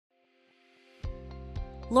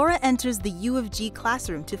Laura enters the U of G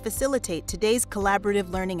classroom to facilitate today's collaborative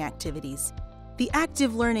learning activities. The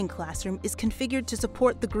Active Learning Classroom is configured to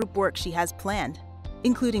support the group work she has planned,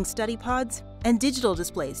 including study pods and digital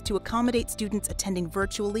displays to accommodate students attending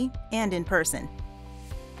virtually and in person.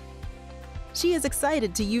 She is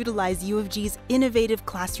excited to utilize U of G's innovative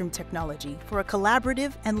classroom technology for a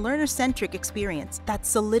collaborative and learner-centric experience that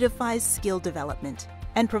solidifies skill development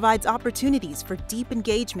and provides opportunities for deep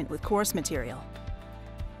engagement with course material.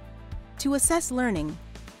 To assess learning,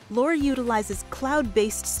 Laura utilizes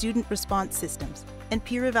cloud-based student response systems and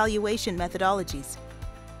peer evaluation methodologies.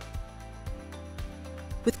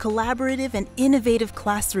 With collaborative and innovative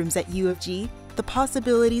classrooms at U of G, the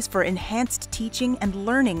possibilities for enhanced teaching and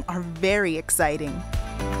learning are very exciting.